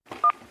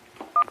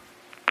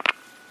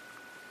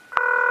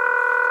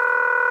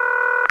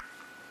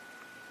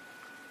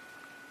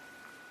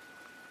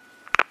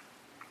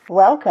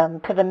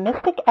Welcome to the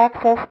Mystic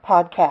Access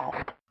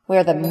Podcast,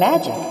 where the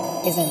magic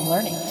is in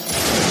learning.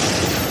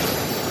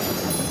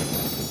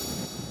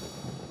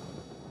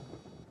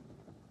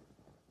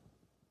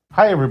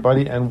 Hi,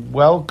 everybody, and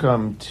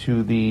welcome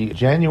to the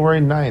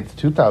January 9th,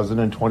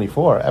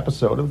 2024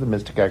 episode of the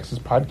Mystic Access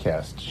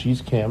Podcast.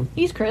 She's Kim.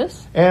 He's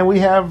Chris. And we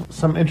have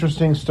some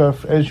interesting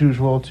stuff, as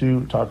usual,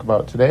 to talk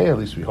about today. At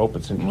least we hope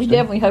it's interesting. We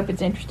definitely hope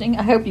it's interesting.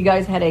 I hope you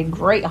guys had a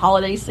great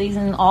holiday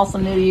season,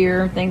 awesome new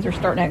year. Things are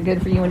starting out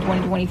good for you in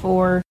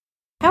 2024.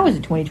 How is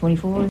it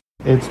 2024?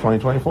 It's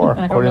 2024,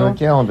 according to the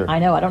calendar. I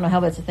know. I don't know how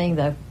that's a thing,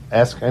 though.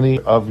 Ask any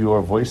of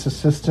your voice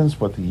assistants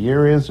what the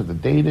year is or the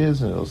date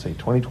is, and it'll say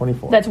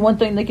 2024. That's one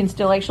thing they can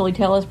still actually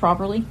tell us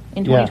properly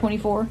in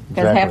 2024, because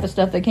exactly. half the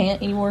stuff they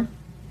can't anymore.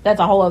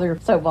 That's a whole other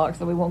soapbox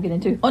that we won't get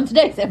into on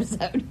today's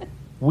episode.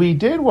 We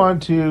did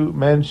want to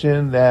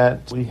mention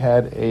that we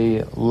had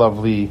a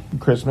lovely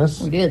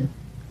Christmas. We did.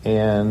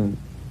 And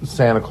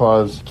Santa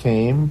Claus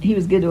came. He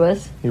was good to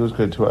us. He was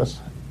good to us.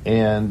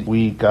 And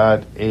I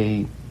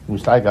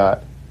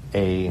got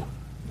a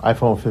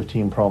iPhone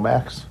 15 Pro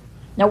Max.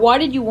 Now, why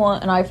did you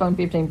want an iPhone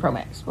 15 Pro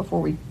Max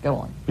before we go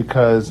on?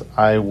 Because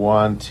I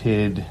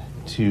wanted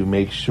to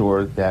make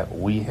sure that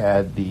we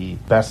had the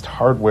best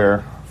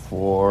hardware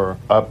for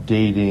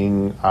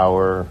updating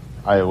our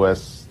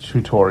iOS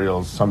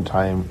tutorials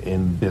sometime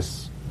in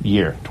this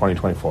year,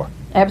 2024.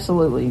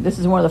 Absolutely. This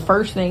is one of the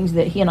first things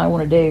that he and I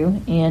want to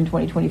do in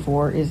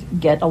 2024 is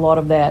get a lot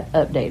of that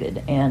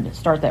updated and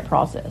start that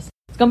process.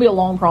 It's going to be a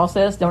long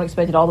process. Don't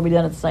expect it all to be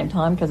done at the same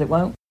time because it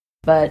won't.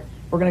 But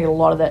we're going to get a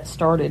lot of that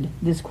started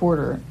this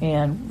quarter,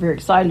 and very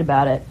excited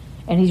about it.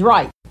 And he's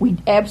right. We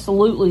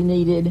absolutely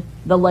needed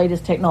the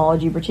latest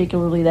technology,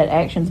 particularly that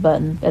Actions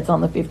button that's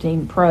on the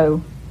 15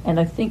 Pro, and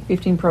I think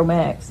 15 Pro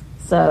Max.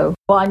 So,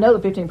 well, I know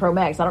the 15 Pro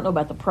Max. I don't know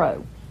about the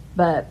Pro.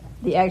 But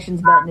the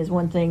Actions button is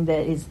one thing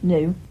that is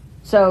new.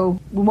 So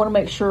we want to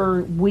make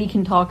sure we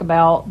can talk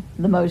about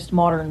the most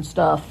modern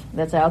stuff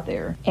that's out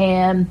there.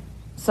 And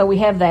so we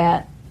have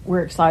that.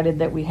 We're excited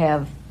that we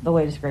have the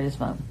latest, greatest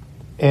phone.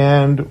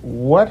 And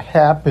what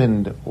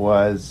happened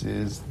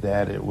is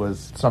that it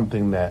was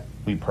something that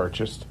we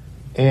purchased.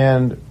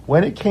 And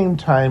when it came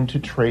time to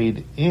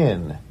trade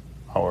in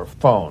our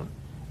phone,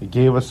 it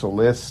gave us a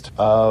list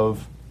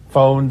of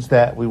phones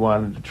that we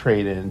wanted to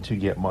trade in to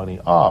get money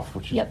off,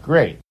 which is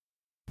great.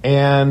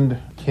 And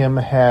Kim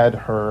had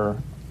her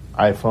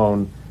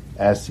iPhone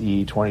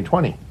SE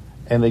 2020,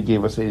 and they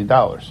gave us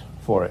 $80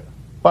 for it.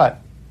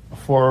 But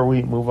before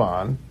we move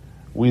on,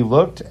 we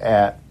looked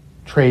at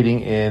trading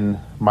in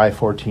my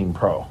 14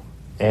 Pro,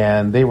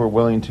 and they were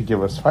willing to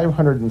give us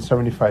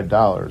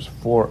 $575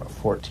 for a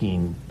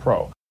 14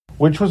 Pro,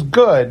 which was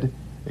good,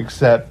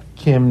 except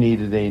Kim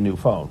needed a new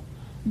phone.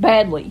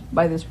 Badly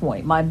by this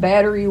point. My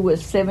battery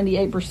was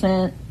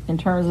 78% in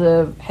terms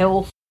of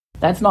health.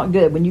 That's not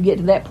good. When you get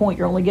to that point,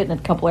 you're only getting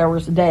a couple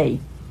hours a day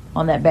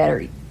on that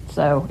battery.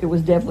 So it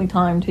was definitely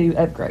time to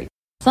upgrade.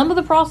 Some of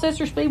the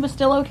processor speed was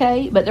still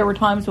okay, but there were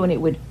times when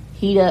it would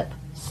heat up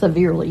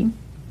severely,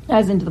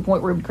 as into the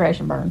point where it would crash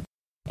and burn.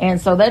 And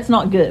so that's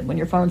not good when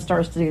your phone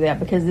starts to do that,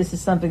 because this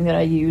is something that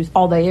I use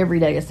all day, every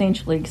day,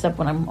 essentially, except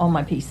when I'm on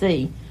my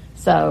PC.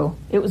 So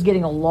it was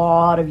getting a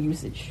lot of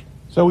usage.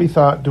 So we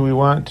thought, do we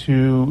want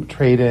to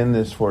trade in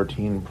this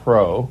 14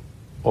 Pro,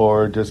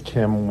 or does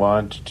Kim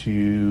want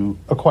to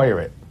acquire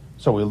it?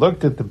 So we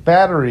looked at the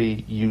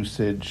battery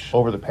usage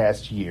over the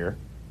past year,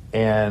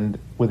 and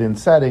within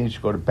settings, you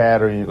go to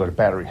battery, and you go to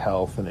battery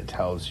health, and it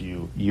tells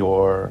you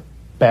your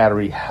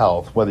battery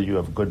health, whether you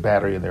have a good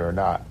battery in there or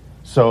not.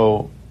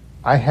 So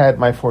I had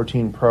my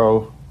 14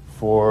 Pro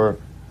for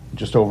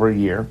just over a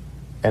year,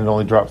 and it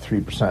only dropped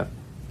 3%.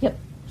 Yep.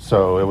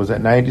 So it was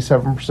at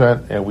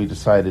 97%, and we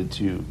decided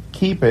to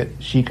keep it.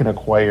 She can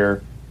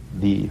acquire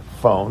the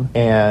phone,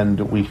 and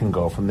we can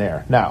go from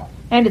there. Now.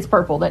 And it's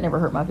purple. That never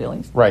hurt my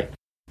feelings. Right.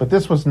 But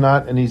this was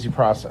not an easy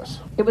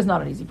process. It was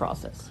not an easy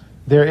process.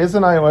 There is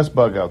an iOS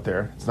bug out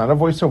there. It's not a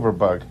voiceover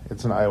bug.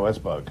 It's an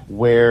iOS bug,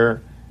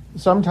 where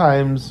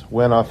sometimes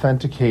when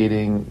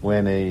authenticating,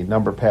 when a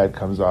number pad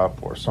comes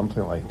up or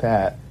something like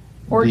that.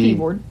 Or a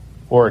keyboard.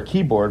 Or a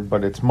keyboard,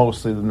 but it's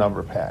mostly the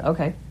number pad.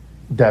 Okay.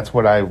 That's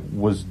what I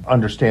was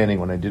understanding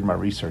when I did my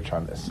research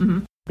on this. Mm-hmm.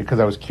 Because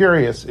I was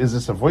curious, is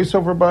this a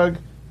voiceover bug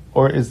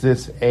or is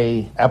this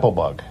a Apple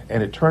bug?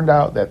 And it turned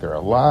out that there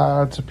are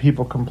lots of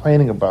people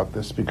complaining about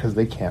this because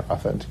they can't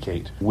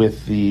authenticate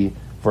with the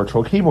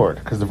virtual keyboard,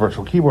 because the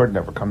virtual keyboard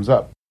never comes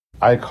up.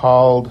 I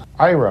called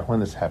Ira when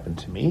this happened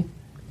to me,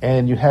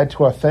 and you had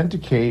to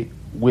authenticate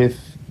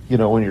with,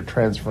 when you're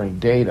transferring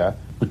data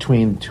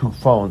between two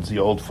phones, the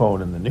old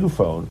phone and the new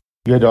phone.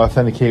 You had to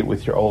authenticate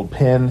with your old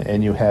PIN,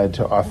 and you had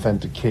to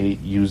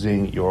authenticate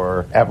using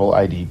your Apple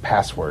ID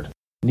password.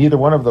 Neither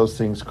one of those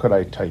things could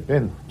I type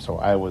in, so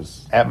I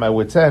was at my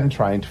wit's end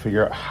trying to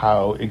figure out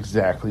how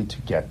exactly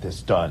to get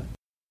this done.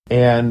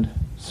 And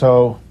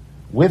so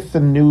with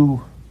the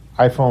new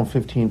iPhone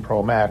 15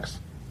 Pro Max,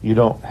 you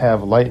don't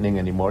have Lightning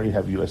anymore. You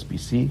have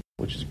USB-C,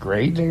 which is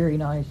great. Very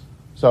nice.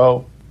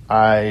 So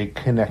I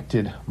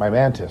connected my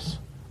Mantis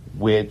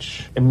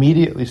which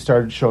immediately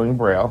started showing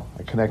Braille.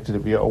 I connected it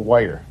via a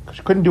wire, because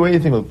you couldn't do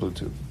anything with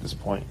Bluetooth at this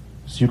point.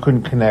 So you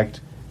couldn't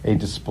connect a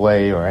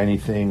display or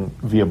anything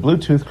via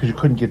Bluetooth because you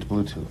couldn't get to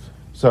Bluetooth.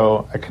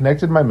 So I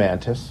connected my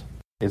Mantis.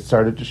 It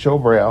started to show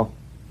Braille,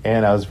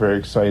 and I was very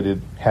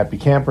excited, happy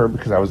camper,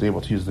 because I was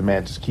able to use the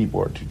Mantis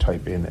keyboard to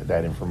type in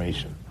that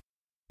information.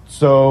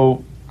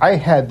 So I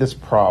had this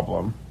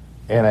problem,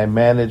 and I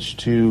managed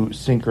to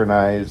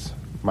synchronize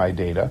my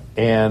data,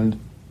 and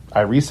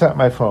I reset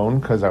my phone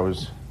because I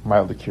was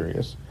mildly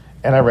curious,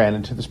 and I ran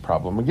into this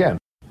problem again.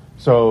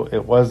 So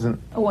it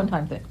wasn't a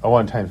one-time thing. A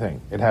one-time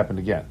thing. It happened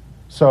again.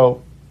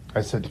 So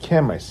I said to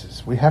Kim, I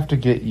says, we have to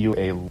get you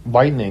a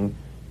Lightning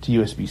to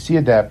USB-C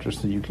adapter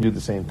so you can do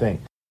the same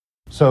thing.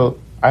 So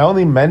I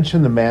only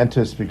mentioned the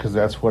Mantis because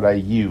that's what I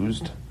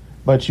used,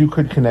 but you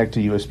could connect a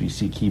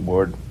USB-C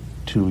keyboard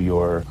to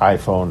your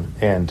iPhone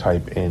and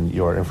type in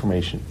your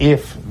information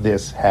if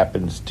this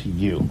happens to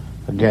you.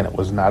 Again, it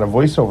was not a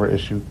voiceover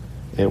issue.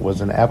 It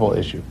was an Apple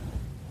issue.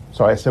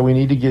 So I said, we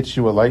need to get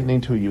you a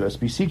Lightning to a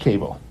USB-C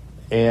cable.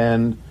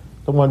 And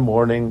the one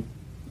morning,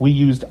 we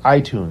used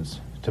iTunes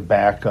to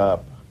back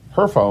up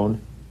her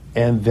phone,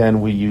 and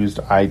then we used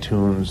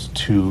iTunes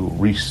to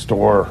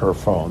restore her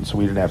phone, so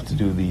we didn't have to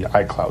do the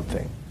iCloud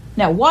thing.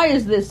 Now, why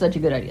is this such a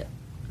good idea?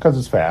 Because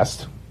it's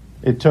fast.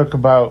 It took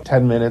about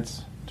 10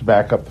 minutes to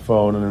back up the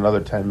phone and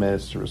another 10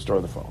 minutes to restore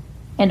the phone.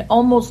 And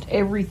almost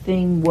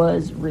everything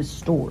was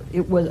restored.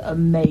 It was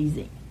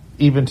amazing.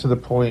 Even to the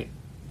point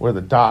where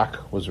the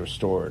dock was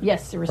restored.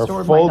 Yes, it restored her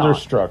my folder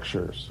dock.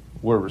 structures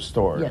were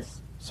restored.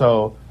 Yes.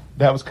 So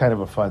that was kind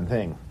of a fun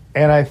thing.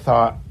 And I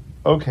thought,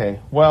 okay,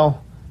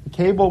 well, the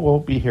cable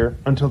won't be here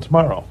until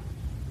tomorrow.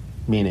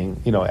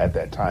 Meaning, at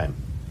that time.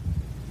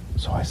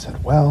 So I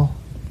said, well,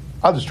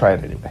 I'll just try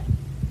it anyway.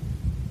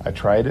 I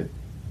tried it.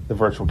 The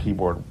virtual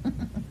keyboard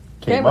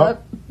came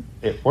up.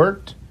 It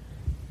worked.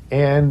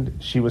 And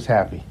she was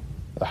happy.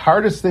 The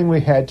hardest thing we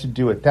had to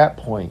do at that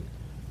point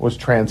was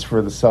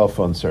transfer the cell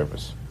phone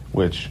service,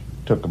 which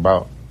took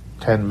about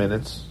 10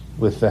 minutes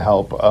with the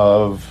help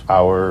of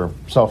our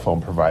cell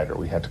phone provider.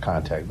 We had to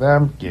contact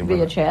them,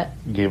 via chat,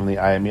 gave them the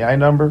IMEI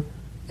number,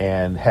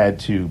 and had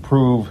to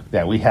prove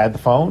that we had the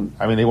phone.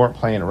 I mean, they weren't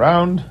playing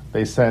around.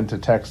 They sent a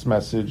text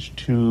message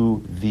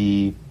to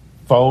the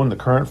phone, the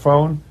current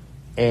phone,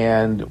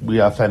 and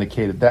we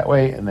authenticated that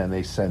way, and then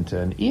they sent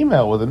an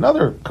email with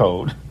another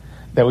code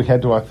that we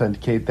had to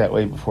authenticate that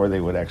way before they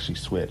would actually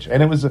switch.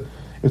 And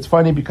it's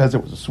funny because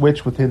it was a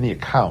switch within the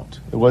account.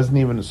 It wasn't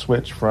even a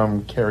switch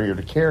from carrier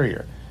to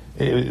carrier.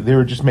 They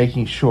were just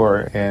making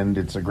sure, and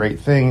it's a great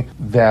thing,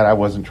 that I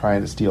wasn't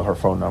trying to steal her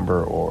phone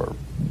number or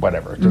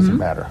whatever. It doesn't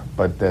matter.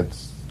 But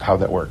that's how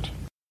that worked.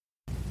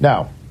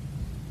 Now,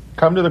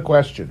 come to the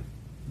question.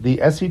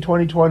 The SE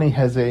 2020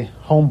 has a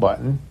home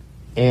button,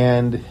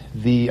 and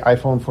the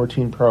iPhone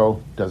 14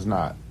 Pro does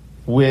not,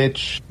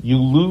 which you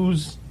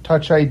lose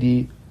Touch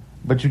ID,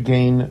 but you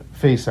gain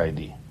Face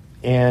ID.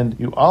 And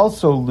you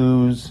also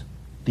lose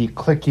the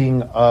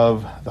clicking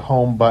of the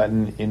home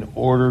button in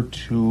order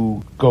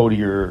to go to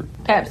your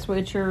app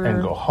switcher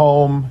and go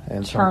home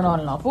and turn on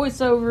and off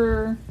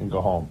voiceover and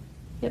go home.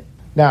 Yep.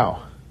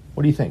 Now,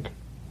 what do you think?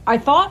 I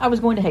thought I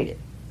was going to hate it.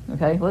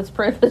 Okay, let's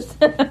preface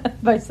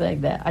by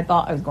saying that. I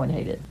thought I was going to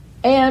hate it.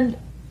 And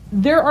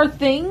there are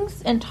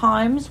things and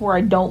times where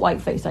I don't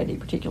like Face ID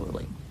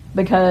particularly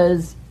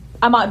because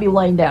I might be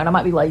laying down, I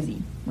might be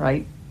lazy,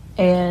 right?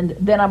 And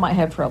then I might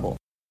have trouble.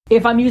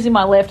 If I'm using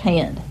my left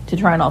hand to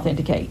try and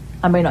authenticate,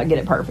 I may not get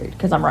it perfect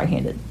because I'm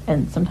right-handed,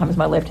 and sometimes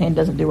my left hand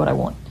doesn't do what I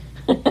want.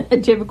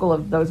 Typical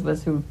of those of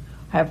us who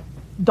have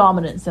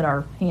dominance in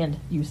our hand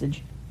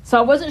usage. So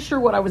I wasn't sure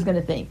what I was going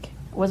to think.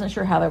 I wasn't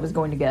sure how that was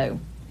going to go.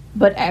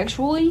 But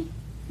actually,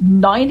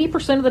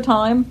 90% of the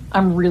time,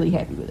 I'm really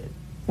happy with it.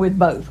 With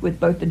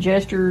both the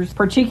gestures,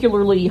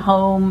 particularly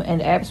home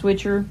and app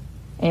switcher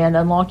and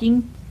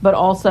unlocking, but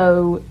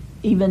also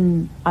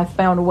even I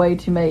found a way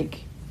to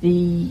make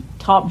the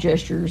top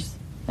gestures,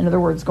 in other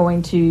words,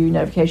 going to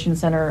notification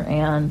center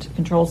and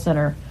control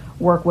center,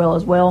 work well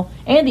as well.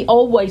 And the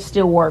old ways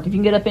still work. If you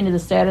can get up into the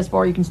status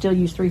bar, you can still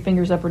use 3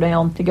 fingers up or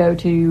down to go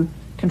to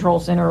control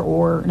center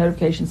or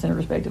notification center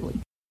respectively.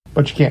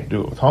 But you can't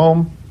do it with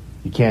home.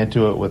 You can't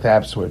do it with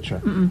app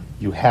switcher.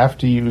 You have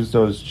to use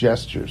those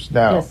gestures.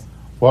 Now, yes.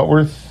 What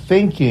we're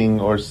thinking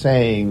or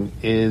saying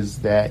is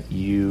that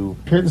you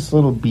hear this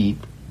little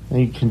beep, and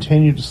you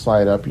continue to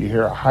slide up, you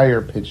hear a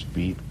higher pitched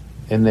beep,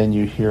 and then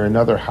you hear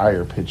another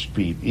higher pitched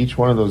beep. Each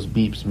one of those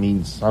beeps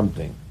means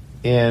something.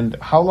 And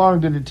how long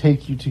did it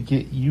take you to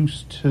get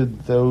used to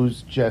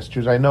those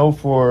gestures? I know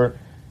for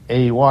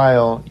a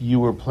while you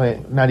were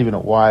playing, not even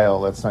a while,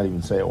 let's not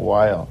even say a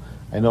while.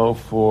 I know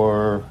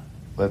for,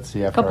 let's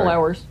see, after couple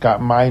hours.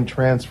 Got mine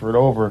transferred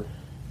over,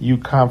 you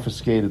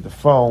confiscated the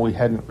phone. We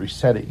hadn't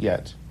reset it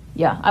yet.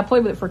 Yeah, I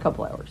played with it for a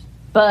couple hours.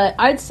 But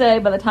I'd say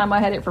by the time I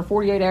had it for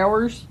 48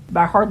 hours,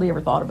 I hardly ever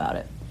thought about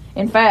it.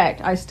 In fact,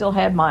 I still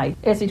had my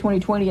SE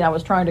 2020 and I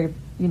was trying to,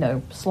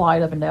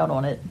 slide up and down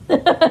on it,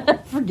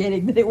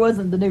 forgetting that it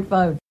wasn't the new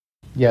phone.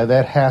 Yeah,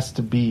 that has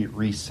to be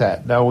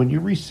reset. Now, when you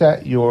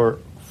reset your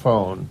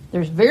phone,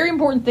 there's a very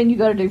important thing you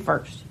got to do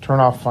first. turn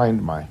off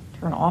Find My.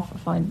 Turn off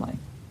Find My.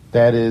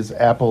 That is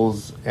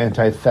Apple's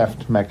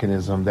anti-theft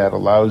mechanism that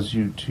allows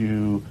you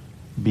to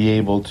be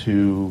able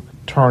to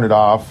turn it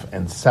off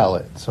and sell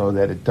it so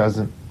that it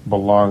doesn't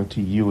belong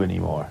to you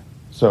anymore.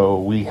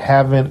 So we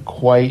haven't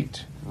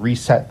quite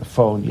reset the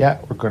phone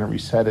yet. We're going to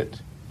reset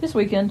it this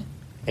weekend.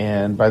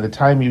 And by the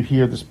time you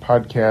hear this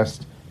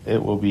podcast,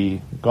 it will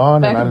be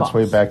gone and on its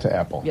way back to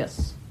Apple.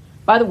 Yes.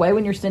 By the way,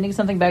 when you're sending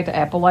something back to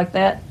Apple like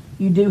that,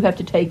 you do have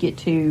to take it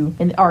to,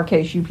 in our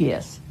case,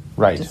 UPS.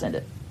 Right. To send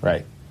it.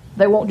 Right.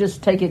 They won't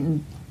just take it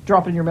and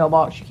drop it in your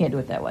mailbox. You can't do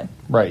it that way.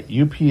 Right.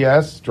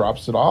 UPS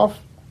drops it off,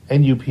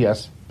 and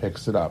UPS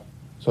picks it up.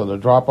 So they'll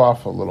drop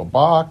off a little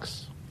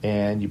box,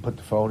 and you put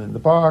the phone in the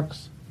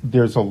box.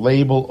 There's a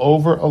label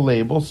over a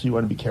label, so you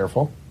want to be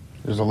careful.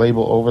 There's a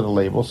label over the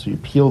label, so you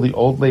peel the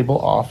old label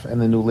off,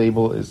 and the new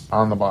label is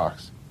on the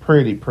box.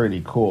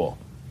 Pretty cool.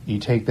 You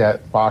take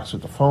that box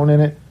with the phone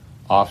in it,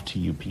 off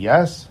to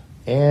UPS,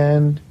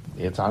 and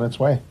it's on its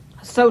way.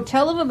 So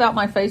tell them about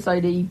my Face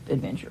ID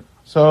adventure.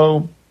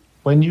 So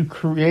when you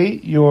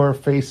create your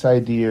Face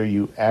ID or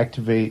you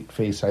activate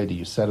Face ID,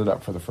 you set it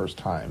up for the first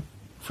time.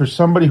 For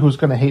somebody who's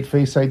going to hate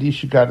Face ID,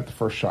 she got it the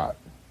first shot,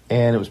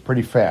 and it was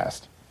pretty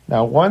fast.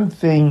 Now, one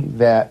thing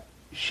that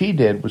she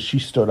did was she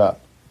stood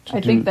up. I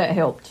think that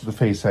helped. The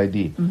Face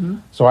ID. Mm-hmm.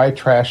 So I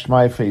trashed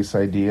my Face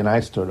ID, and I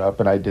stood up,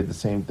 and I did the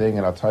same thing,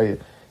 and I'll tell you,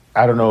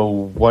 I don't know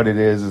what it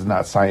is. It's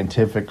not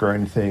scientific or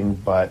anything,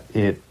 but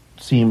it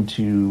seemed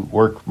to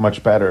work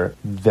much better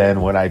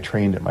than when I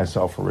trained it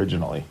myself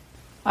originally.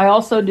 I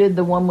also did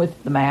the one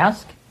with the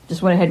mask.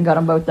 Just went ahead and got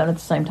them both done at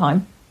the same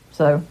time.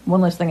 So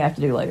one less thing I have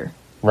to do later.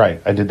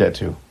 Right, I did that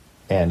too.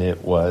 And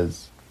it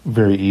was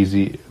very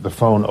easy. The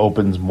phone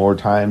opens more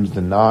times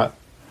than not.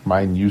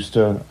 I used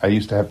to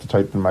have to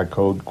type in my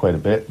code quite a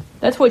bit.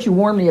 That's what you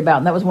warned me about,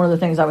 and that was one of the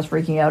things I was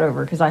freaking out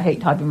over, because I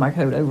hate typing my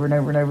code over and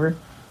over and over.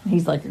 And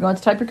he's like, you're going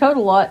to type your code a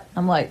lot.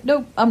 I'm like,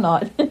 nope, I'm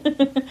not.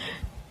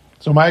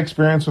 So my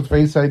experience with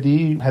Face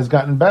ID has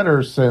gotten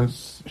better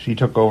since she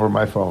took over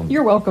my phone.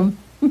 You're welcome.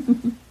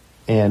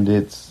 And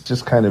it's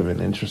just kind of an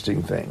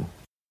interesting thing.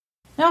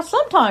 Now,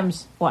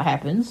 sometimes what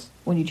happens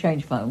when you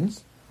change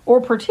phones,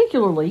 or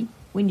particularly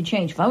when you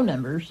change phone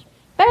numbers,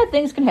 bad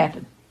things can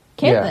happen.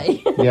 Can't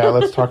they? Yeah,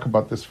 let's talk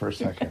about this for a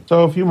second.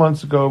 So a few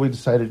months ago, we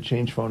decided to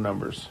change phone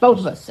numbers. Both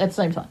of us, at the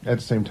same time. At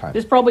the same time.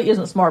 This probably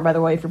isn't smart, by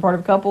the way. If you're part of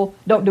a couple,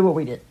 don't do what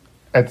we did.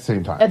 At the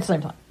same time. At the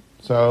same time.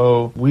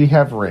 So we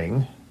have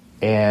Ring,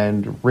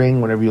 and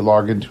Ring, whenever you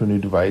log into a new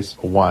device,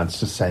 wants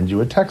to send you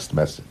a text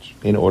message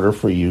in order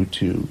for you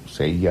to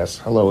say, yes,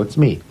 hello, it's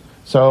me.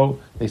 So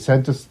they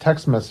sent us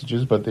text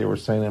messages, but they were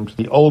sending them to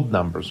the old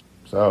numbers.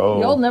 So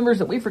the old numbers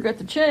that we forgot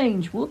to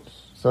change. Whoops.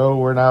 So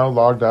we're now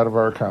logged out of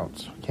our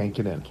accounts. Can't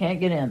get in. Can't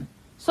get in.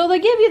 So they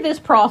give you this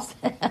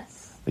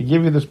process. They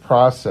give you this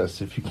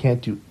process if you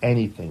can't do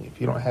anything.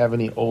 If you don't have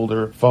any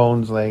older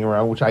phones laying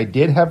around, which I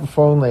did have a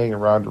phone laying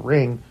around to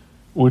Ring,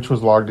 which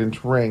was logged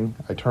into Ring.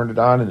 I turned it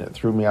on and it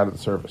threw me out of the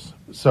service.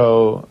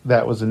 So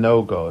that was a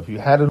no-go. If you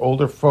had an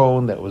older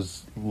phone that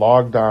was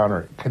logged on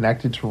or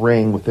connected to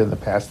Ring within the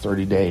past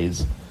 30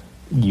 days,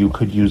 you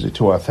could use it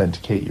to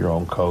authenticate your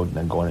own code and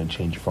then go in and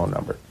change your phone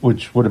number,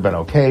 which would have been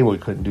okay, but we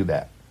couldn't do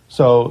that.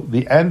 So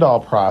the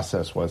end-all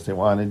process was they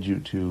wanted you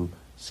to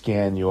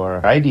scan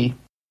your ID,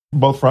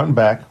 both front and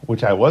back,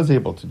 which I was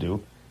able to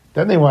do.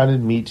 Then they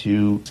wanted me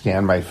to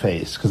scan my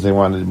face because they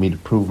wanted me to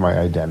prove my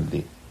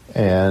identity.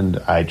 And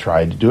I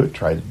tried to do it,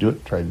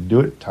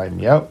 timed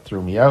me out,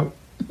 threw me out.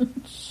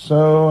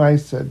 So I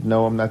said,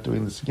 no, I'm not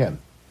doing this again.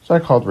 So I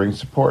called Ring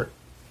Support.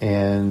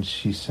 And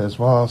she says,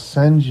 well, I'll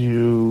send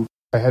you...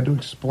 I had to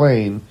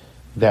explain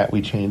that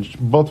we changed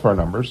both of our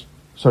numbers.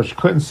 So she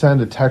couldn't send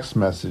a text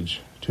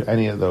message to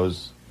any of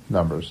those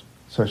numbers.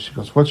 So she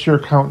goes, what's your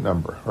account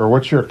number? Or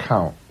what's your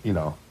account,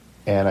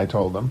 And I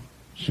told them.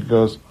 She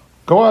goes,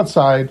 go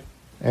outside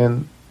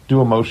and do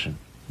a motion,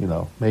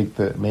 make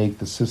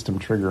the system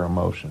trigger a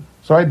motion.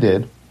 So I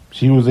did.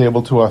 She was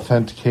able to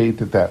authenticate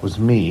that was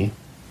me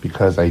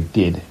because I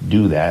did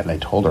do that, and I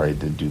told her I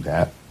did do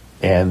that.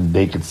 And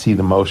they could see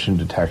the motion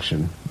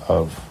detection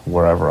of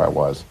wherever I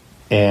was.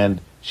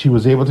 And she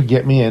was able to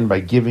get me in by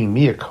giving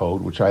me a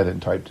code, which I then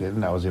typed in,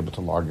 and I was able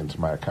to log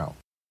into my account.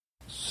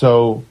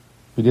 So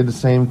we did the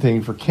same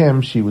thing for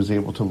Kim. She was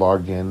able to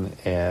log in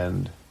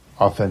and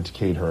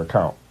authenticate her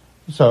account.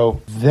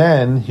 So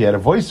then you had a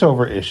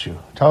voiceover issue.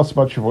 Tell us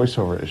about your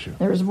voiceover issue.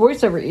 There was a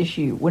voiceover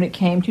issue when it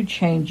came to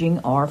changing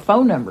our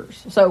phone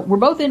numbers. So we're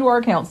both into our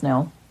accounts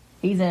now.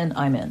 He's in,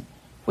 I'm in.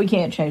 We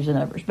can't change the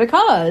numbers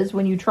because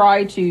when you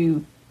try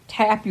to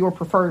tap your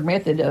preferred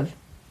method of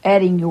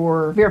adding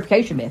your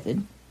verification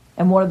method,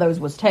 and one of those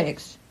was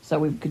text, so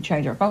we could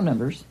change our phone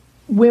numbers.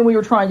 When we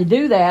were trying to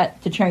do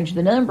that to change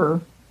the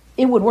number,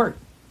 it would work.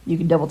 You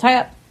could double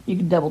tap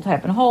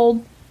and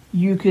hold.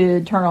 You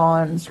could turn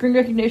on screen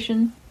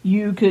recognition.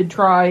 You could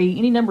try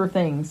any number of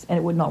things, and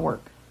it would not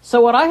work.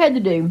 So what I had to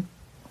do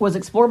was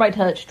explore by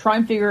touch, try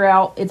and figure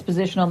out its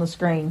position on the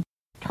screen,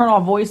 turn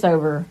off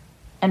voiceover,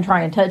 and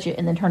try and touch it,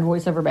 and then turn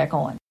voiceover back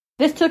on.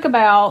 This took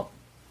about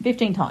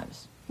 15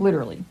 times,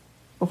 literally,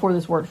 before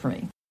this worked for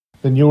me.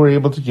 Then you were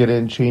able to get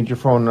in, change your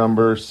phone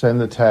number, send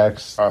the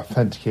text,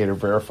 authenticate or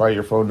verify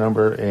your phone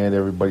number, and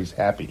everybody's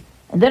happy.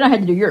 And then I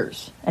had to do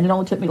yours, and it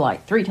only took me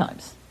like 3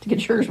 times to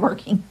get yours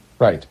working.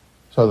 Right.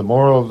 So the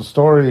moral of the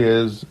story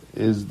is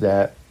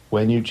that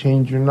when you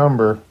change your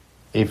number,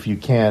 if you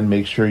can,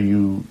 make sure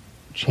you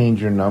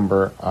change your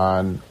number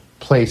on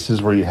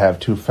places where you have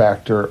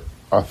two-factor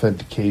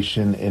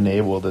authentication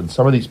enabled. And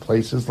some of these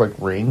places like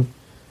Ring,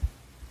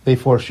 they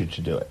force you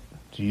to do it.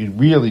 So you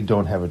really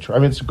don't have a choice. I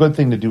mean, it's a good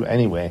thing to do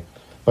anyway,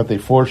 but they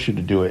force you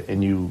to do it,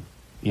 and you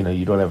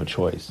don't have a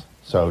choice.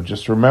 So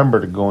just remember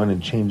to go in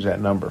and change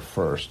that number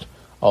first.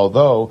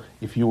 Although,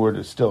 if you were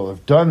to still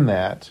have done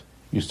that,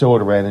 you still would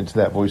have ran into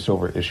that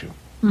voiceover issue.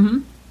 Mm-hmm.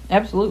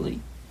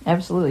 Absolutely.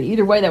 Absolutely.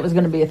 Either way, that was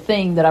going to be a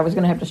thing that I was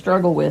going to have to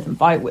struggle with and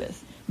fight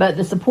with. But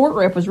the support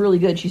rep was really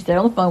good. She stayed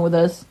on the phone with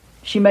us.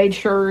 She made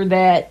sure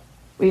that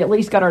we at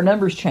least got our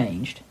numbers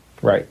changed.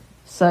 Right.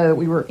 So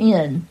we were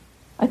in.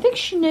 I think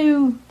she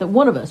knew that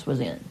one of us was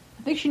in.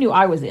 I think she knew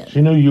I was in.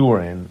 She knew you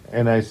were in.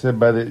 And I said,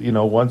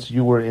 once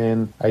you were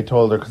in, I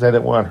told her, because I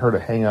didn't want her to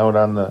hang out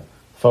on the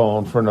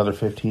phone for another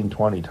 15,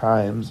 20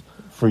 times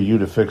for you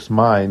to fix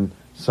mine.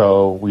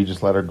 So we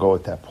just let her go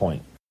at that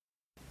point.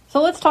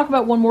 So let's talk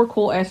about one more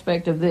cool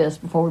aspect of this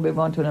before we move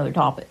on to another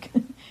topic.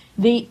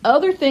 The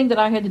other thing that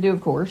I had to do,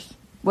 of course,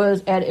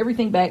 was add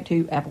everything back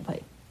to Apple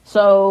Pay.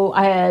 So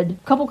I had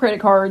a couple credit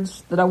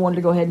cards that I wanted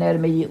to go ahead and add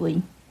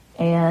immediately.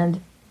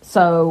 And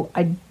so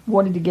I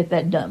wanted to get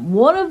that done.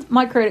 One of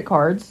my credit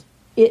cards,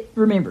 it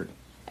remembered.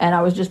 And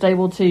I was just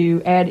able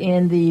to add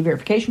in the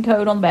verification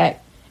code on the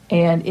back,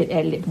 and it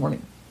added it for me.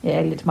 It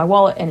added it to my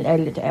wallet, and it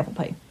added it to Apple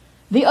Pay.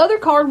 The other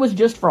card was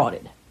just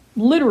frauded.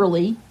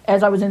 Literally,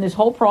 as I was in this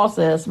whole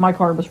process, my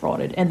card was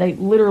frauded. And they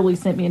literally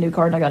sent me a new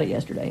card, and I got it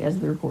yesterday as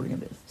of the recording of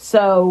this.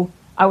 So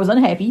I was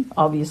unhappy,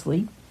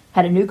 obviously.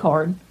 Had a new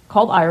card.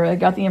 Called Ira,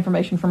 got the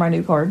information for my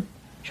new card.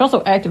 She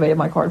also activated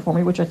my card for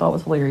me, which I thought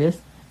was hilarious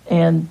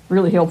and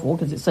really helpful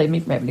because it saved me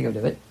from having to go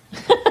do it.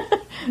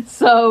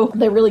 So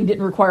they really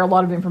didn't require a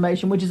lot of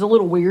information, which is a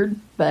little weird,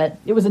 but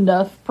it was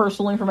enough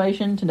personal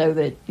information to know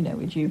that,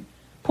 it's you.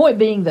 Point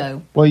being,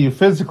 though. Well, you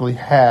physically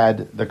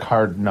had the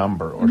card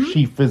number, or Mm-hmm.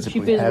 she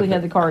physically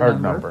had the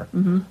card number.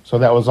 Mm-hmm. So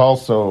that was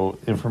also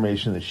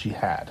information that she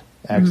had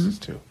access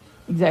to.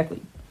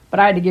 Exactly. But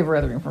I had to give her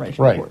other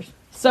information, Right. of course.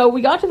 So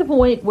we got to the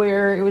point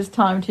where it was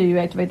time to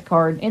activate the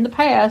card. In the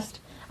past,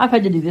 I've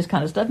had to do this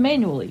kind of stuff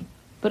manually.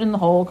 Put in the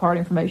whole card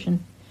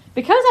information.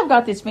 Because I've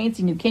got this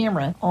fancy new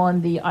camera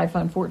on the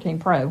iPhone 14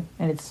 Pro,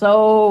 and it's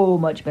so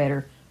much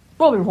better.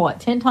 Probably,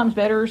 10 times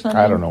better or something?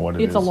 I don't know what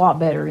it is. It's a lot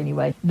better,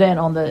 anyway, than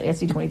on the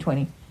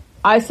SC2020.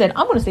 I said,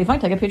 I'm going to see if I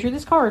can take a picture of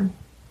this card.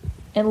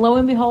 And lo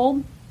and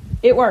behold,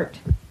 it worked.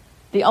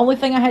 The only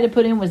thing I had to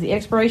put in was the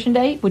expiration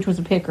date, which was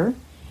a picker,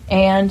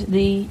 and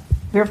the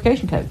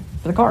verification code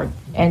for the card.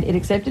 And it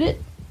accepted it.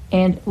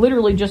 And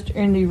literally just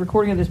in the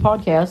recording of this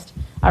podcast,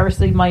 I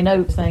received my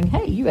note saying,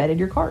 hey, you added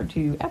your card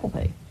to Apple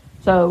Pay.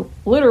 So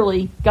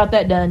literally got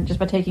that done just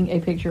by taking a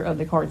picture of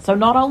the card. So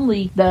not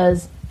only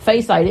does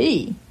Face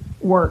ID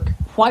work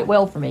quite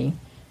well for me,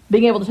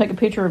 being able to take a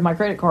picture of my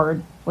credit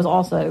card was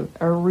also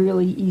a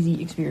really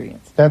easy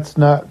experience. That's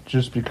not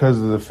just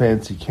because of the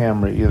fancy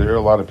camera either.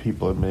 A lot of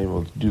people have been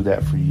able to do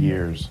that for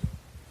years.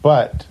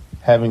 But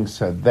having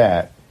said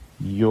that,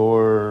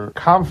 your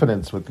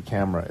confidence with the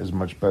camera is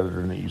much better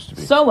than it used to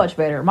be. So much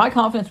better. My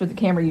confidence with the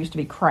camera used to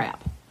be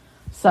crap.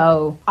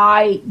 So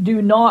I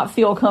do not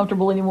feel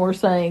comfortable anymore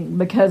saying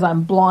because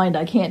I'm blind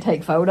I can't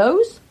take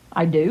photos.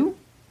 I do.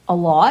 A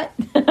lot.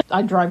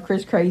 I drive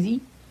Chris crazy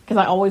because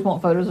I always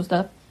want photos of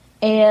stuff.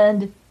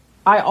 And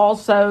I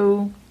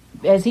also,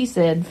 as he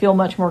said, feel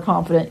much more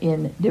confident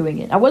in doing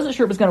it. I wasn't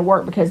sure it was going to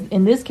work because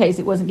in this case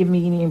it wasn't giving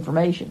me any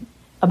information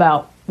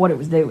about what it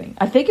was doing.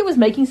 I think it was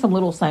making some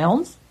little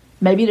sounds,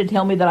 maybe to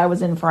tell me that I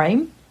was in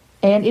frame.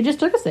 And it just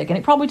took a second.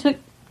 It probably took,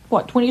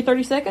 20 or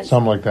 30 seconds?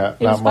 Something like that.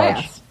 It was Not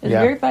much. fast. It was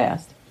very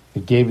fast.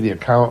 It gave you the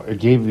account, it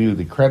gave you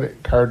the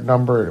credit card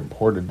number, it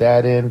imported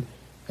that in,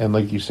 and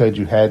like you said,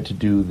 you had to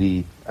do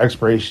the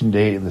expiration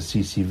date and the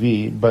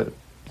CCV. But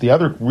the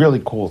other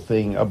really cool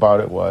thing about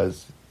it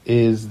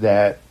is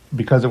that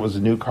because it was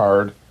a new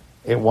card,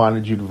 it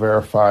wanted you to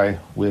verify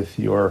with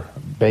your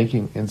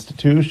banking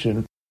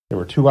institution. There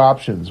were 2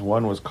 options.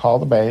 One was call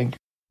the bank,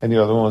 and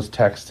the other one was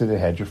text it. It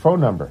had your phone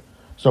number.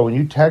 So when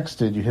you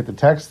texted, you hit the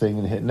text thing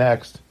and hit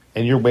next,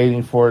 and you're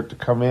waiting for it to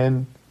come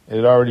in.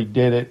 It already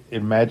did it.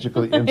 It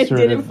magically inserted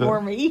it did it for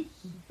me.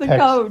 The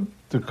text, code.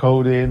 the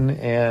code in,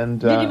 and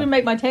Didn't even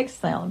make my text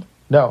sound.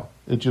 No,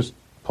 it just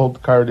pulled the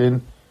card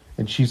in,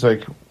 and she's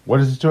like, "What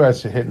does it do?" I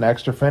said, "Hit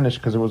next or finish,"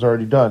 because it was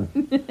already done.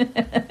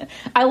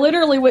 I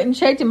literally went and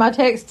checked in my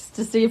texts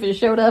to see if it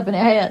showed up, and it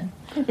had.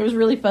 It was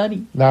really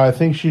funny. Now I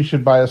think she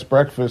should buy us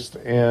breakfast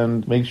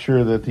and make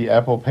sure that the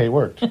Apple Pay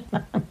worked.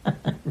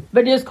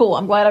 But it is cool.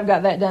 I'm glad I've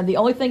got that done. The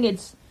only thing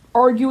it's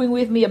arguing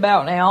with me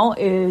about now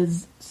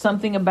is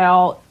something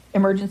about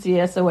emergency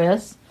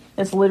SOS.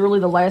 That's literally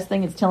the last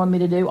thing it's telling me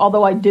to do.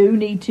 Although I do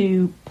need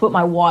to put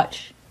my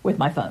watch with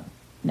my phone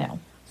now.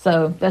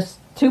 So that's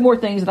 2 more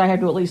things that I have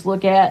to at least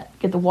look at,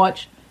 get the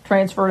watch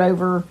transferred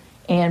over,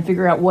 and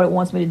figure out what it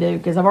wants me to do.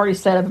 Because I've already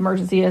set up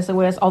emergency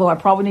SOS, although I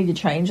probably need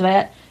to change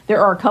that.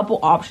 There are a couple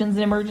options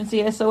in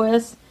emergency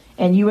SOS,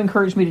 and you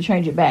encouraged me to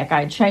change it back.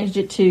 I changed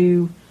it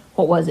to,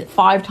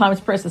 5 times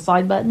press the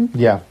side button?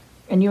 Yeah.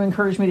 And you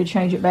encouraged me to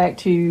change it back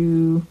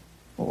to,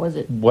 what was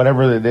it?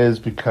 Whatever it is,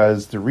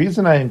 because the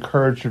reason I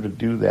encouraged her to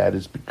do that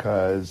is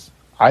because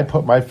I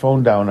put my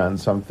phone down on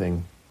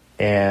something,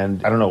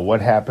 and I don't know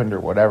what happened or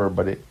whatever,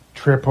 but it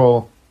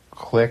triple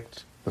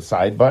clicked the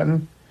side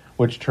button,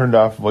 which turned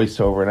off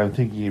voiceover. And I'm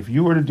thinking, if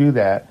you were to do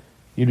that,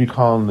 you'd be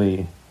calling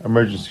the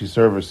emergency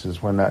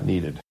services when not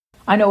needed.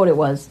 I know what it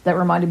was. That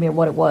reminded me of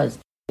what it was.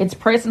 It's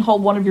press and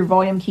hold one of your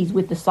volume keys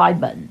with the side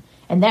button.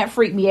 And that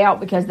freaked me out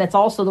because that's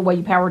also the way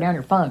you power down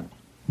your phone.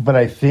 But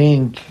I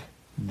think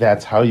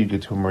that's how you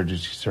get to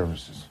emergency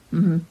services.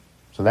 Mm-hmm.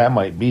 So that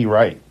might be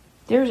right.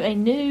 There's a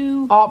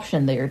new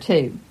option there,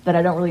 too, that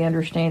I don't really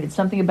understand. It's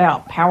something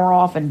about power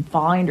off and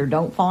find or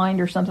don't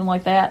find or something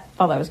like that. I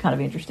thought that was kind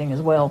of interesting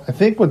as well. I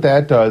think what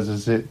that does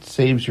is it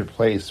saves your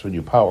place when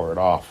you power it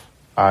off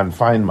on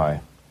Find My.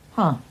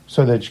 Huh.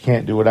 So that you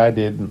can't do what I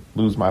did and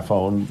lose my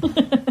phone.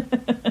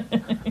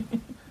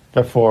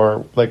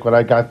 Before, like when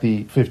I got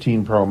the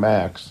 15 Pro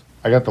Max,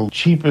 I got the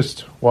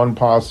cheapest one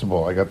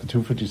possible. I got the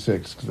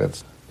 256 because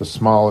that's the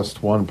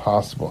smallest one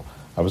possible.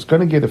 I was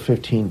going to get a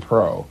 15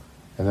 Pro,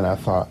 and then I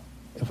thought,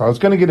 if I was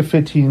going to get a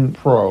 15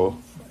 Pro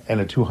and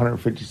a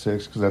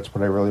 256, because that's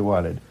what I really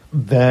wanted,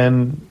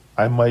 then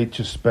I might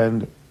just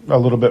spend a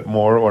little bit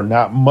more or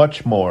not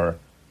much more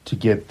to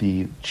get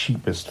the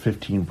cheapest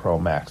 15 Pro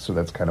Max. So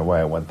that's kind of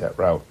why I went that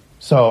route.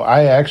 So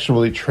I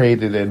actually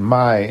traded in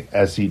my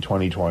SE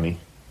 2020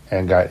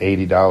 and got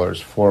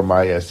 $80 for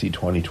my SE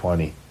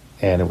 2020.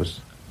 And it was,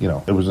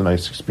 it was a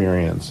nice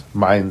experience.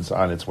 Mine's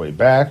on its way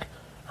back.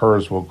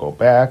 Hers will go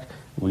back.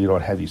 We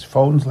don't have these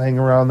phones laying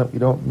around that we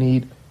don't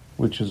need,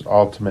 which is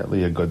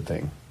ultimately a good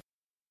thing.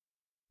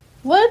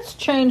 Let's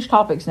change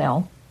topics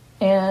now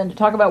and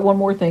talk about one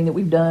more thing that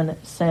we've done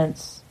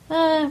since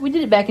we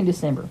did it back in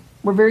December.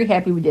 We're very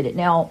happy we did it.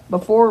 Now,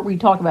 before we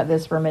talk about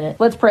this for a minute,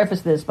 let's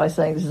preface this by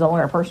saying this is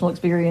only our personal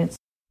experience.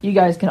 You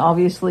guys can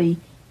obviously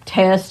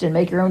test and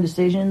make your own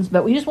decisions,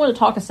 but we just want to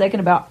talk a second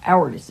about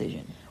our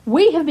decision.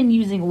 We have been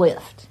using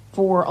Lyft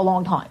for a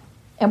long time,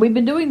 and we've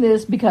been doing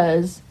this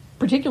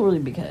particularly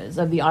because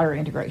of the IRA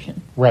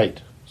integration.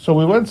 Right. So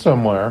we went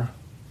somewhere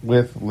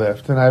with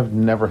Lyft, and I've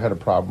never had a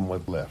problem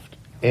with Lyft.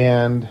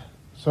 And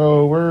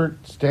so we're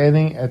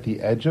standing at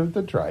the edge of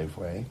the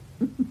driveway.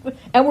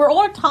 And we're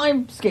on a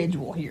time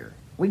schedule here.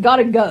 We got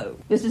to go.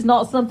 This is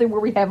not something where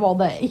we have all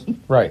day.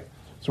 Right.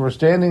 So we're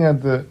standing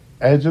at the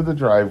edge of the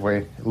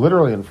driveway,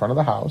 literally in front of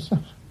the house,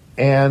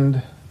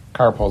 and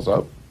car pulls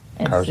up.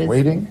 And Car's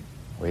waiting.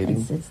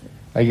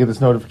 I get this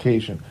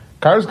notification.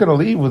 Car's going to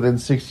leave within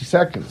 60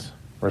 seconds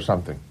or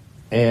something.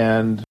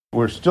 And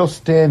we're still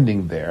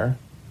standing there,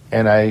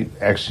 and I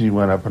actually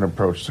went up and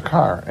approached the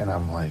car, and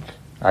I'm like,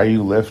 are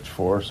you Lyft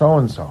for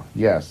so-and-so?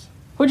 Yes.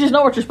 Which is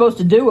not what you're supposed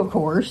to do, of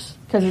course,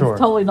 because Sure.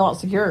 it's totally not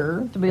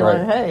secure to be Right.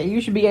 like, hey,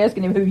 you should be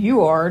asking him who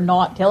you are,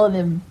 not telling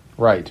him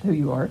Right. who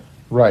you are.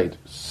 Right.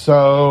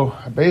 So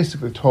I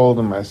basically told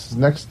him, I said,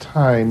 next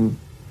time,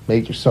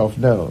 make yourself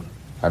known.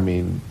 I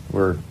mean,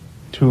 we're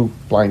 2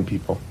 blind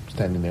people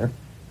standing there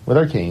with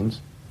our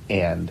canes,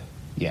 and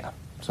yeah,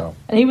 so.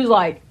 And he was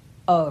like,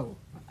 oh.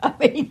 I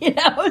mean,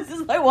 it's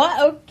just like,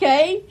 what?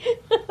 Okay.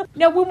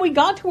 Now, when we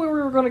got to where we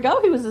were going to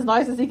go, he was as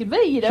nice as he could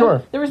be,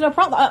 Sure. There was no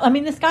problem. I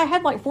mean, this guy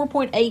had like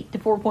 4.8 to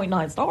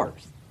 4.9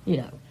 stars,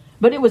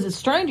 But it was a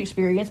strange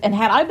experience, and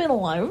had I been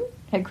alone,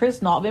 had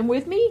Chris not been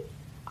with me,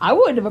 I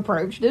wouldn't have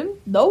approached him.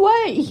 No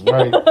way.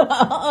 Right.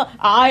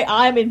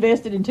 I'm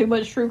invested in too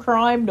much true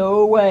crime.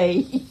 No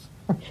way.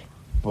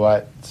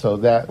 But, so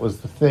that was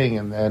the thing,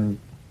 and then.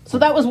 So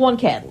that was one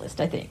catalyst,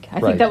 I think.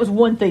 I think that was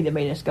one thing that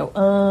made us go,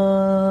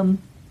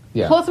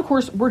 Yeah. Plus, of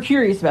course, we're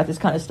curious about this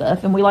kind of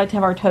stuff, and we like to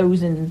have our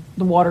toes in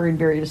the water in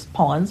various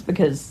ponds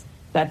because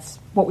that's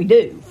what we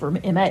do for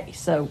MA.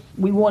 So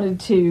we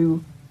wanted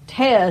to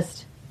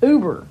test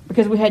Uber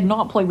because we had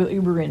not played with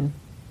Uber in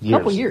a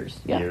couple years.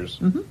 Yeah. Years.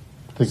 Mm-hmm.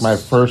 I think my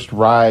first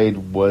ride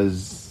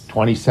was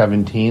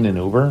 2017 in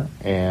Uber,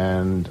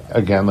 and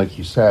again, like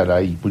you said,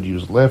 I would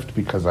use Lyft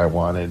because I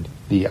wanted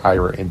the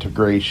IRA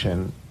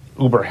integration.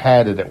 Uber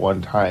had it at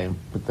one time,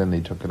 but then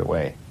they took it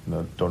away.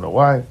 No, don't know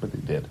why, but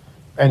they did.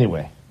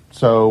 Anyway.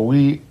 So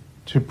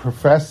to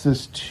profess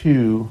this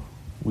too,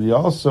 we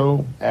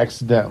also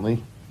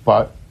accidentally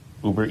bought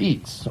Uber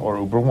Eats or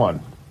Uber One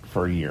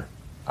for a year.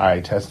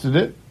 I tested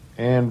it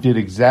and did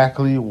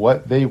exactly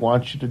what they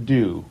want you to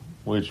do,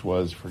 which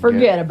was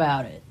forget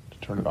about it. To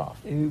turn it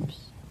off.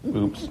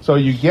 Oops. So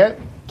you get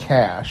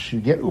cash, you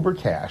get Uber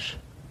Cash.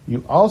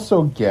 You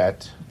also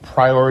get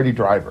priority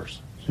drivers.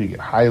 So you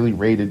get highly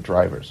rated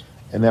drivers.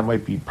 And that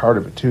might be part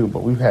of it too,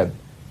 but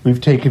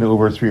we've taken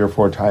Uber 3 or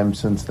 4 times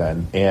since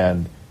then,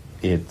 and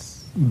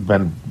it's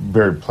been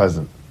very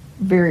pleasant.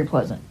 Very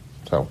pleasant.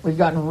 So we've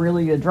gotten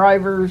really good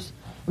drivers.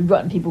 We've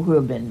gotten people who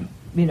have been,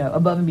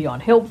 above and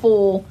beyond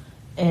helpful.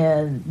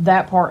 And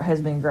that part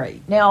has been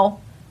great. Now,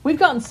 we've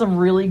gotten some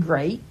really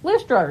great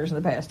Lyft drivers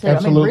in the past, too.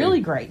 Absolutely. I mean,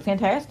 really great.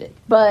 Fantastic.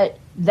 But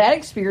that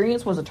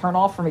experience was a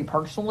turnoff for me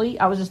personally.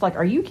 I was just like,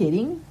 are you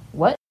kidding?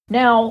 What?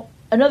 Now,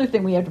 another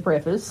thing we have to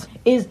preface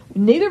is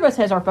neither of us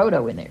has our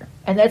photo in there.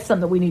 And that's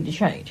something that we need to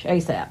change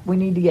ASAP. We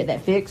need to get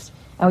that fixed.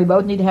 And we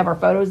both need to have our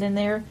photos in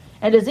there.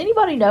 And does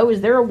anybody know,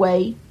 is there a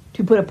way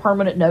to put a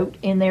permanent note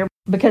in there?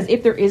 Because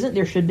if there isn't,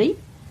 there should be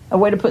a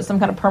way to put some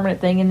kind of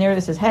permanent thing in there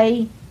that says,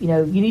 hey,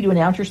 you need to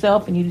announce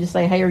yourself, and you just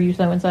say, hey, are you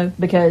so-and-so?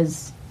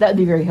 Because that would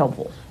be very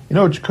helpful. You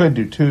know what you could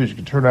do, too, is you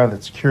could turn on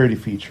that security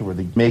feature where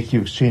they make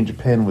you exchange a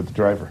PIN with the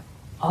driver.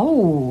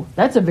 Oh,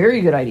 that's a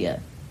very good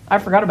idea. I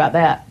forgot about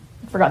that.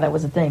 I forgot that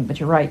was a thing, but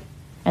you're right.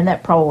 And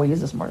that probably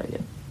is a smart idea.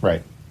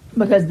 Right.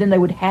 Because then they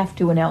would have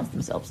to announce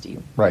themselves to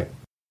you. Right.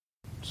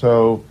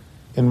 So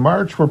in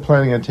March, we're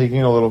planning on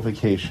taking a little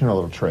vacation, a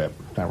little trip.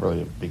 Not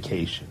really a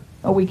vacation.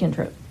 A weekend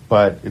trip.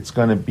 But it's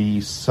going to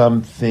be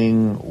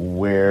something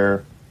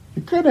where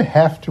you're going to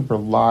have to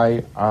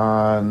rely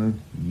on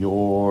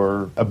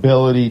your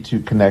ability to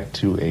connect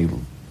to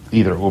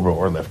either Uber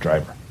or Lyft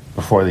driver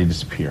before they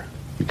disappear.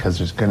 Because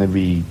there's going to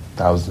be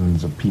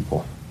thousands of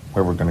people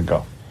where we're going to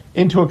go.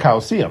 Into a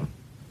coliseum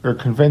or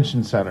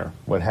convention center,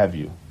 what have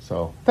you.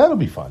 So that'll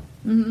be fun.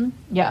 Mm-hmm.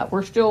 Yeah,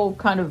 we're still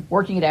kind of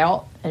working it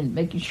out and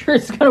making sure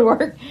it's going to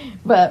work.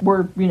 But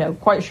we're,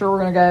 quite sure we're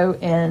going to go,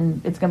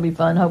 and it's going to be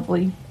fun,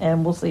 hopefully.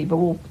 And we'll see. But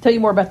we'll tell you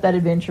more about that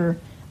adventure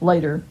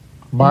later.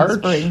 March,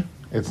 in the spring.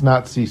 It's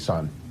not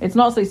CSUN. It's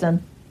not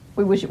CSUN.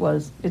 We wish it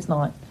was. It's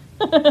not.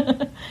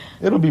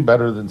 It'll be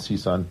better than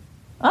CSUN.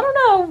 I don't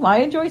know. I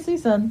enjoy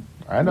CSUN.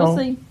 I know. We'll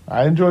see.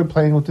 I enjoy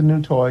playing with the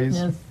new toys.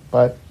 Yes.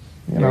 But,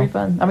 Very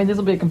fun. I mean, this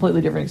will be a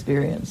completely different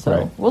experience, so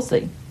Right. We'll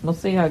see. We'll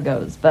see how it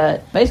goes.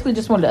 But basically,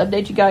 just wanted to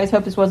update you guys.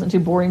 Hope this wasn't too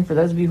boring for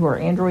those of you who are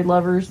Android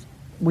lovers.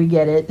 We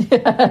get it.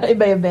 It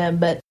may have been,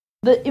 but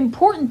the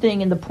important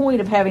thing and the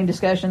point of having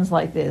discussions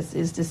like this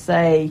is to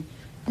say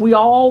we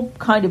all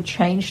kind of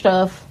change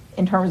stuff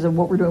in terms of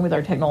what we're doing with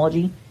our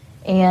technology,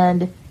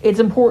 and it's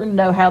important to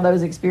know how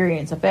those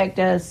experiences affect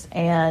us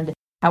and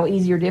how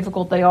easy or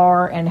difficult they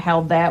are, and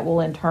how that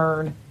will in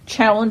turn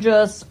challenge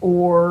us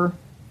or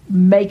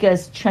make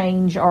us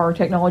change our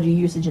technology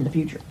usage in the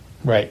future.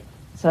 Right.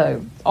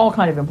 So it's all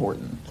kind of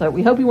important. So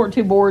we hope you weren't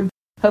too bored.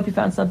 Hope you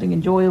found something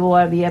enjoyable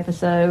out of the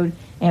episode.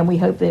 And we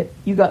hope that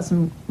you got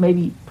some,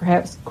 maybe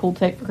perhaps cool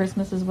tech for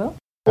Christmas as well.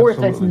 Or if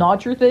that's Absolutely.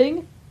 not your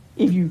thing,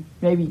 if you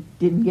maybe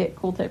didn't get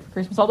cool tech for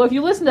Christmas. Although if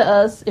you listen to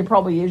us, it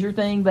probably is your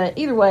thing. But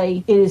either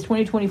way, it is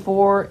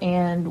 2024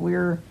 and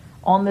we're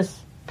on this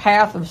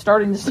path of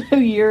starting this new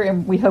year.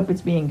 And we hope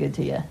it's being good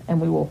to you. And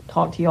we will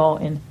talk to y'all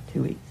in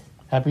 2 weeks.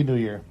 Happy New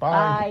Year.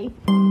 Bye.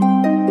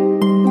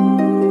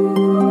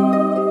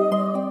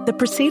 The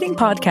preceding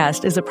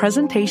podcast is a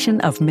presentation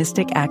of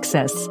Mystic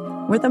Access,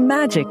 where the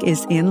magic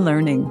is in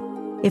learning.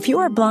 If you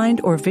are blind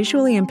or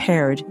visually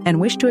impaired and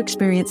wish to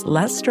experience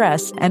less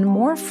stress and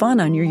more fun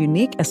on your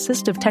unique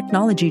assistive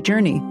technology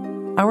journey,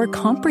 our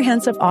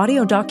comprehensive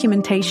audio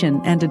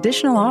documentation and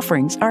additional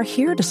offerings are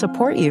here to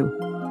support you.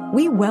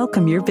 We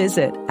welcome your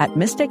visit at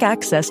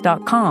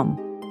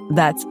mysticaccess.com.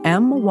 That's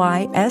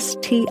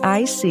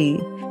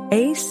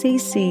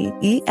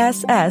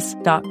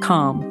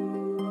mysticaccess.com.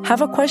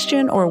 Have a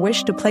question or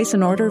wish to place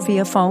an order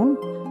via phone?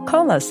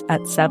 Call us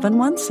at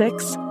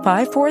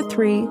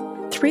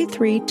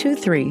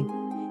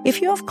 716-543-3323.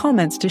 If you have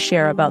comments to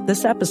share about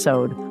this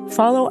episode,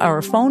 follow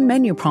our phone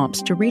menu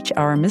prompts to reach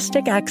our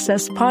Mystic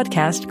Access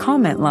podcast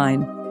comment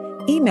line.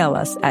 Email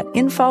us at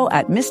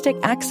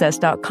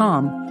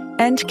info@mysticaccess.com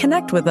and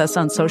connect with us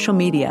on social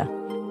media.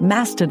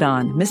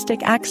 Mastodon,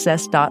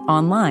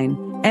 mysticaccess.online,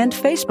 and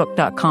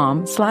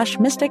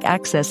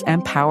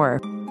facebook.com/mysticaccessempower.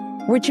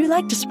 Would you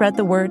like to spread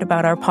the word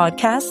about our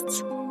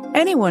podcasts?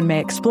 Anyone may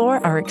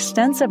explore our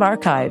extensive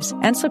archives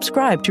and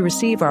subscribe to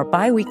receive our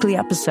bi-weekly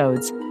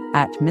episodes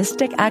at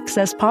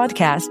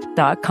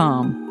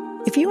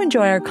mysticaccesspodcast.com. If you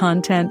enjoy our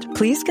content,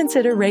 please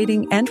consider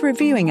rating and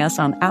reviewing us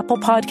on Apple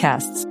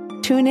Podcasts,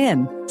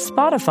 TuneIn,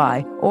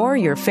 Spotify, or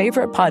your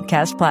favorite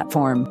podcast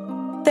platform.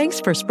 Thanks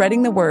for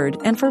spreading the word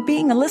and for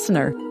being a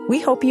listener. We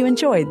hope you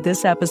enjoyed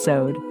this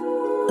episode.